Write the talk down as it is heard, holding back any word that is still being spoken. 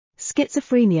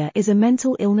Schizophrenia is a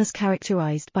mental illness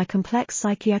characterized by complex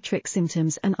psychiatric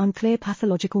symptoms and unclear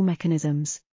pathological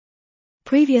mechanisms.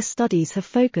 Previous studies have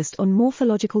focused on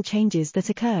morphological changes that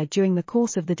occur during the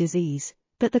course of the disease,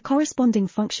 but the corresponding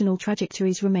functional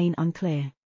trajectories remain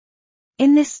unclear.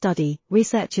 In this study,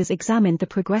 researchers examined the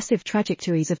progressive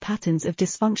trajectories of patterns of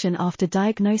dysfunction after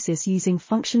diagnosis using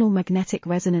functional magnetic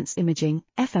resonance imaging,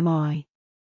 fMRI.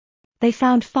 They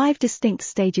found 5 distinct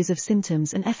stages of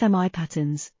symptoms and fMRI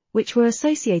patterns, which were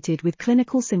associated with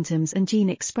clinical symptoms and gene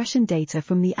expression data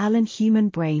from the Allen Human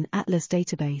Brain Atlas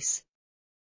database.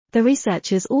 The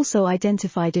researchers also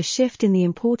identified a shift in the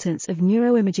importance of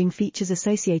neuroimaging features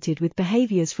associated with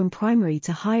behaviors from primary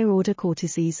to higher-order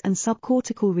cortices and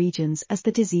subcortical regions as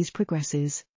the disease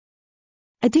progresses.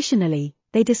 Additionally,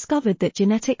 they discovered that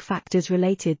genetic factors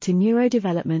related to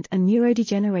neurodevelopment and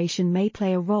neurodegeneration may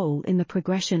play a role in the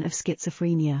progression of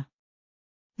schizophrenia.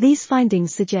 These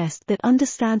findings suggest that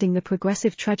understanding the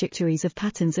progressive trajectories of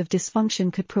patterns of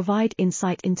dysfunction could provide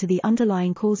insight into the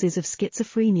underlying causes of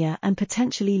schizophrenia and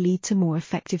potentially lead to more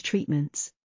effective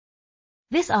treatments.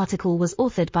 This article was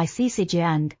authored by Sisi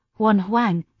Jiang,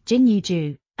 Huang, Jingyu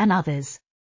Zhou, and others.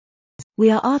 We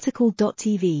are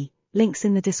RTCLTV, links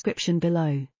in the description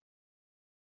below.